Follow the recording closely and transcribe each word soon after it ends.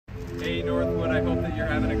Hey Northwood, I hope that you're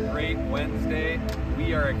having a great Wednesday.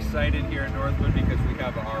 We are excited here in Northwood because we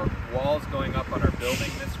have our walls going up on our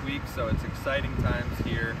building this week, so it's exciting times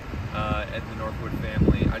here at the Northwood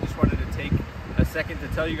family. I just wanted to take a second to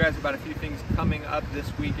tell you guys about a few things coming up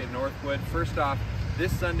this week at Northwood. First off,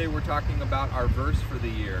 this Sunday we're talking about our verse for the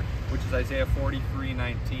year, which is Isaiah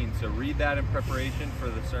 43:19. So read that in preparation for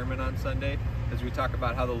the sermon on Sunday as we talk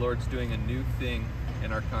about how the Lord's doing a new thing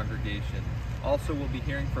in our congregation. Also, we'll be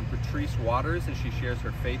hearing from Patrice Waters as she shares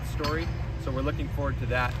her faith story, so we're looking forward to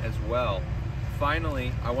that as well.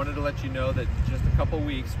 Finally, I wanted to let you know that in just a couple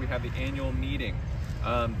weeks we have the annual meeting.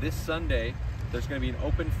 This Sunday, there's going to be an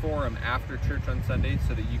open forum after church on Sunday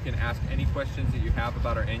so that you can ask any questions that you have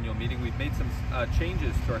about our annual meeting. We've made some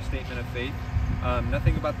changes to our statement of faith.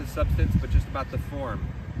 Nothing about the substance, but just about the form.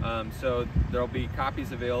 So there'll be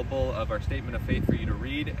copies available of our statement of faith for you to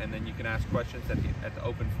read, and then you can ask questions at the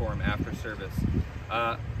open forum after service.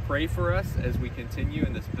 Pray for us as we continue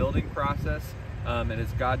in this building process and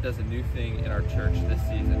as God does a new thing in our church this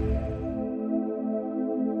season.